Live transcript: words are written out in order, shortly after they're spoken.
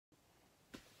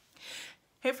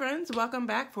Hey friends, welcome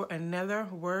back for another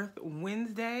Worth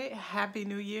Wednesday. Happy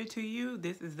New Year to you.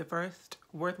 This is the first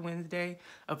Worth Wednesday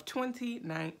of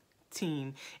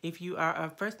 2019. If you are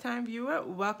a first-time viewer,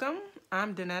 welcome.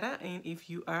 I'm Donetta, and if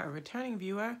you are a returning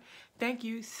viewer, thank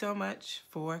you so much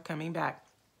for coming back.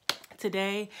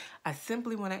 Today, I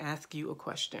simply want to ask you a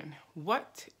question.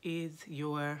 What is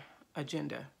your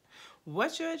agenda?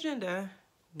 What's your agenda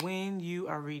when you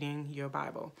are reading your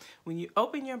Bible? When you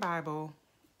open your Bible,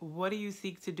 what do you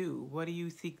seek to do? What do you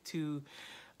seek to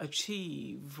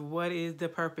achieve? What is the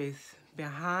purpose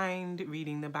behind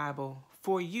reading the Bible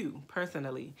for you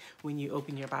personally when you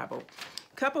open your Bible?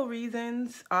 Couple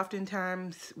reasons.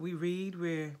 Oftentimes we read,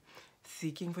 we're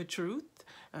seeking for truth.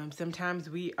 Sometimes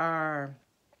we are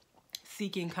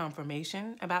seeking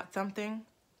confirmation about something.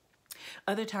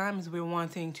 Other times we're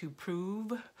wanting to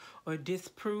prove or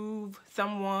disprove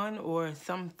someone or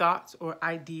some thoughts or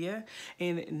idea.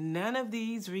 And none of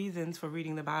these reasons for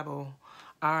reading the Bible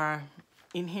are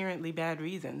inherently bad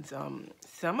reasons.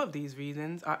 Some of these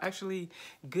reasons are actually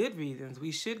good reasons.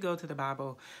 We should go to the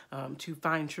Bible to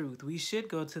find truth. We should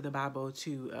go to the Bible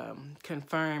to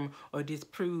confirm or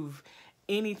disprove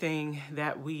anything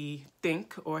that we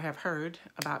think or have heard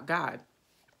about God.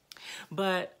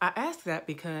 But I ask that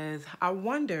because I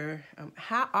wonder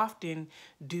how often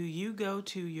do you go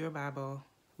to your Bible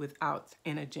without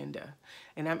an agenda?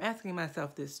 And I'm asking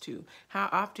myself this too. How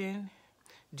often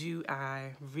do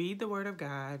I read the Word of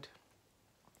God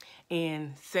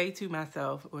and say to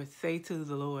myself or say to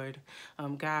the Lord,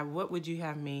 God, what would you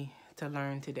have me to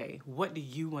learn today? What do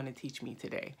you want to teach me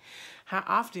today? How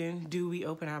often do we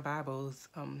open our Bibles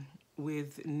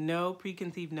with no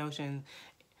preconceived notion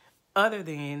other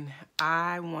than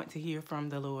I want to hear from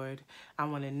the Lord? I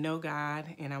want to know God,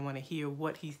 and I want to hear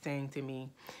what He's saying to me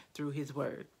through His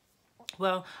Word.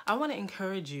 Well, I want to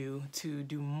encourage you to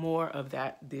do more of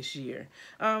that this year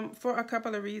for a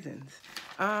couple of reasons.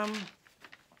 I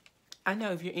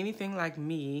know if you're anything like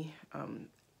me,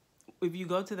 if you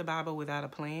go to the Bible without a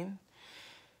plan,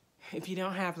 if you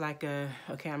don't have like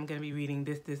okay, I'm going to be reading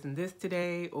this, this, and this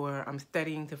today, or I'm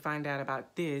studying to find out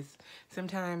about this,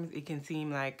 sometimes it can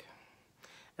seem like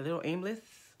a little aimless.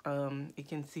 It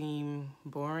can seem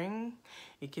boring.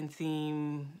 It can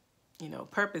seem,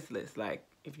 purposeless, like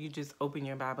if you just open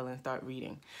your Bible and start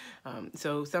reading.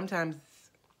 So sometimes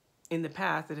in the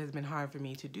past, it has been hard for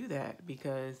me to do that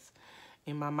because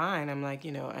in my mind, I'm like,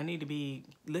 I need to be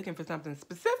looking for something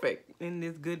specific in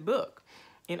this good book.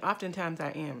 And oftentimes I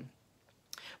am.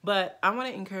 But I want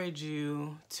to encourage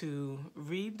you to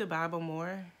read the Bible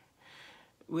more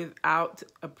without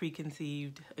a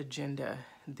preconceived agenda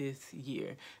this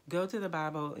year. Go to the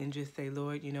Bible and just say,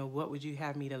 Lord, what would you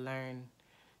have me to learn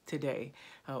today?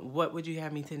 What would you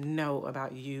have me to know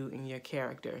about you and your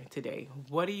character today?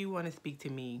 What do you want to speak to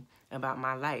me about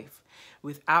my life?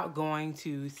 Without going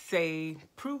to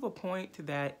prove a point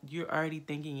that you're already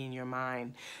thinking in your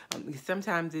mind.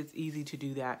 Sometimes it's easy to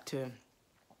do that, to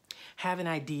have an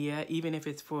idea, even if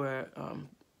it's for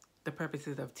the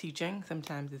purposes of teaching.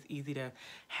 Sometimes it's easy to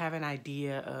have an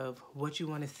idea of what you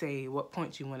want to say, what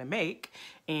points you want to make,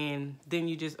 and then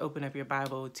you just open up your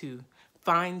Bible to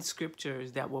find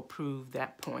scriptures that will prove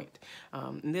that point.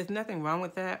 And there's nothing wrong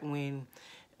with that when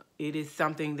it is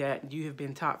something that you have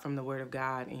been taught from the Word of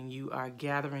God and you are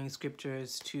gathering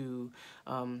scriptures to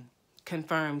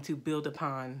confirm, to build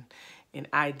upon an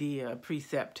idea, a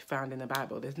precept found in the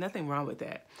Bible. There's nothing wrong with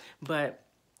that. But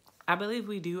I believe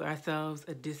we do ourselves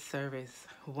a disservice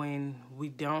when we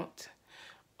don't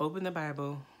open the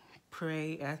Bible,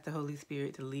 pray, ask the Holy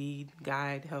Spirit to lead,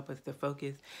 guide, help us to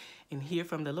focus, and hear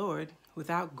from the Lord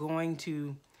without going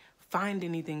to find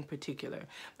anything particular.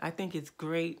 I think it's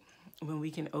great when we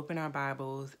can open our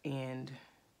Bibles and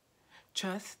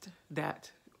trust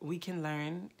that we can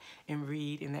learn and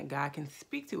read and that God can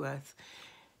speak to us,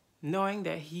 knowing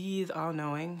that He is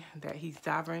all-knowing, that He's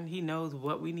sovereign. He knows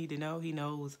what we need to know. He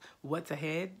knows what's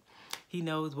ahead. He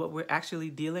knows what we're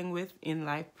actually dealing with in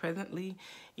life presently,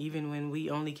 even when we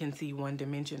only can see one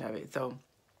dimension of it. So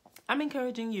I'm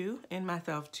encouraging you and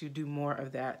myself to do more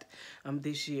of that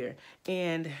this year.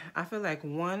 And I feel like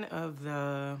one of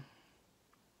the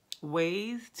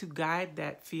ways to guide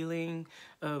that feeling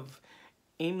of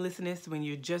aimlessness when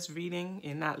you're just reading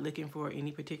and not looking for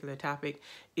any particular topic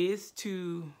is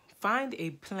to find a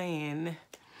plan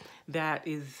that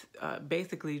is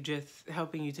basically just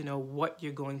helping you to know what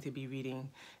you're going to be reading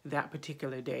that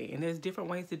particular day. And there's different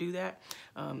ways to do that.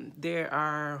 There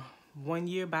are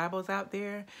one-year Bibles out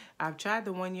there. I've tried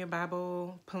the one-year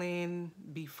Bible plan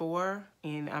before,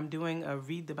 and I'm doing a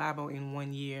Read the Bible in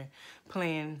 1 year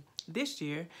plan this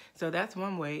year. So that's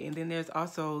one way. And then there's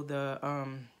also the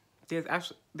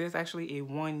there's actually a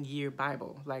 1-year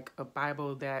Bible, like a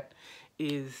Bible that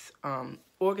is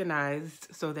organized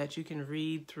so that you can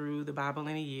read through the Bible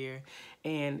in a year,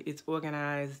 and it's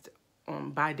organized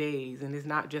by days, and it's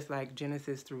not just like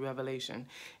Genesis through Revelation.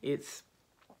 It's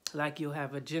like you'll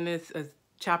have a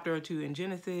chapter or two in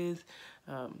Genesis,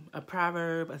 a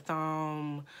proverb, a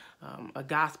psalm, a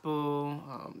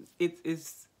gospel.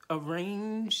 It's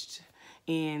arranged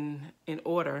in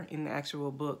order in the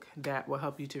actual book that will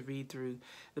help you to read through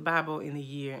the Bible in a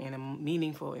year in a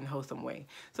meaningful and wholesome way.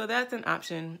 So that's an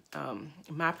option.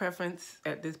 My preference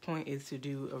at this point is to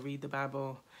do a read the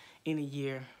Bible in a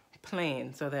year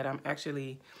plan, so that I'm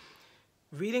actually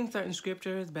reading certain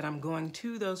scriptures, but I'm going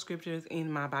to those scriptures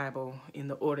in my Bible in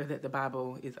the order that the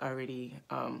Bible is already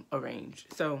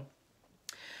arranged. So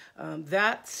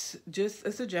that's just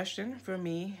a suggestion for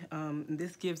me.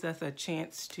 This gives us a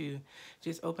chance to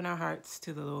just open our hearts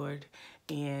to the Lord,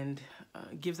 and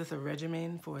gives us a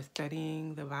regimen for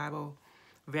studying the Bible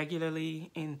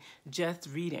regularly and just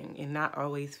reading, and not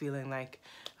always feeling like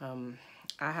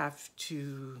I have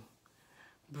to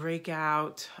break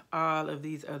out all of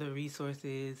these other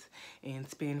resources and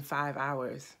spend 5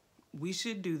 hours. We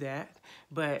should do that,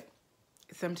 but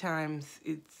sometimes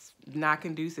it's not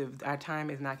conducive. Our time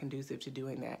is not conducive to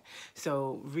doing that.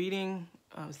 So reading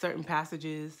certain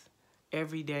passages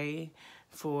every day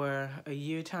for a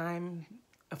year's time,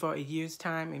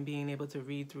 and being able to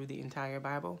read through the entire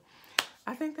Bible,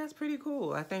 I think that's pretty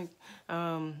cool. I think,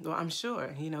 well, I'm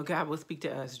sure, God will speak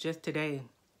to us. Just today,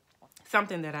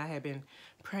 something that I have been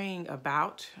praying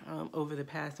about over the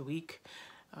past week,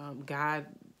 God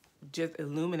just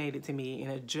illuminated to me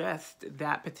and addressed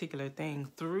that particular thing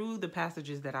through the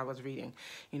passages that I was reading.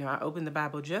 I opened the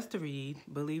Bible just to read,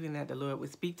 believing that the Lord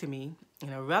would speak to me in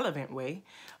a relevant way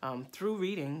through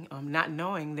reading, not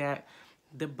knowing that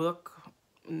the book,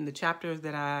 the chapters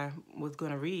that I was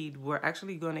going to read were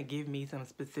actually going to give me some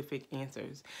specific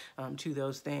answers to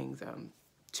those things.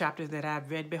 Chapters that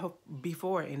I've read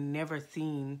before and never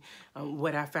seen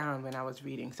what I found when I was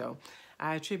reading. So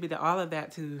I attribute all of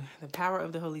that to the power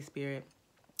of the Holy Spirit,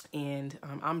 and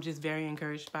I'm just very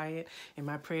encouraged by it. And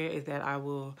my prayer is that I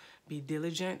will be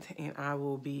diligent, and I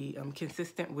will be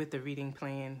consistent with the reading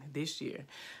plan this year,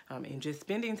 and just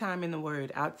spending time in the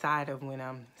Word outside of when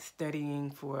I'm studying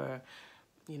for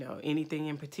anything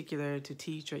in particular to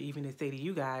teach or even to say to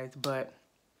you guys, but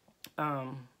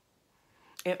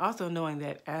and also knowing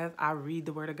that as I read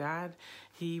the Word of God,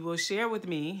 He will share with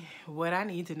me what I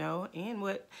need to know and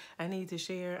what I need to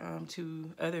share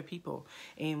to other people,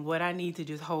 and what I need to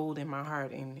just hold in my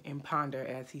heart and ponder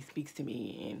as He speaks to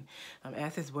me, and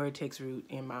as His Word takes root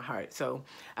in my heart. So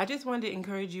I just wanted to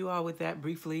encourage you all with that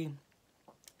briefly.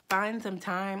 Find some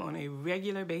time on a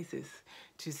regular basis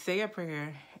to say a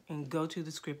prayer and go to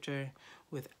the scripture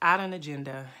without an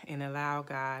agenda, and allow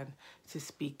God to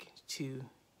speak to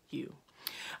you.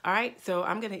 All right, so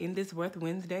I'm going to end this Worth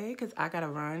Wednesday because I got to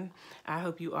run. I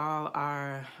hope you all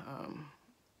are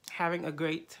having a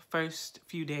great first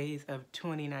few days of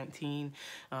 2019.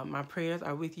 My prayers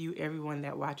are with you, everyone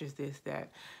that watches this,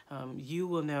 that you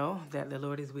will know that the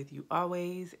Lord is with you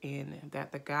always, and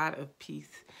that the God of peace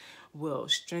will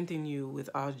strengthen you with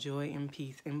all joy and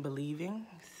peace in believing,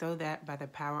 so that by the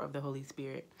power of the Holy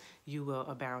Spirit, you will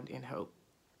abound in hope.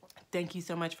 Thank you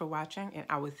so much for watching, and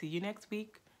I will see you next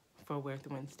week for Worth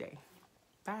Wednesday.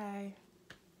 Bye.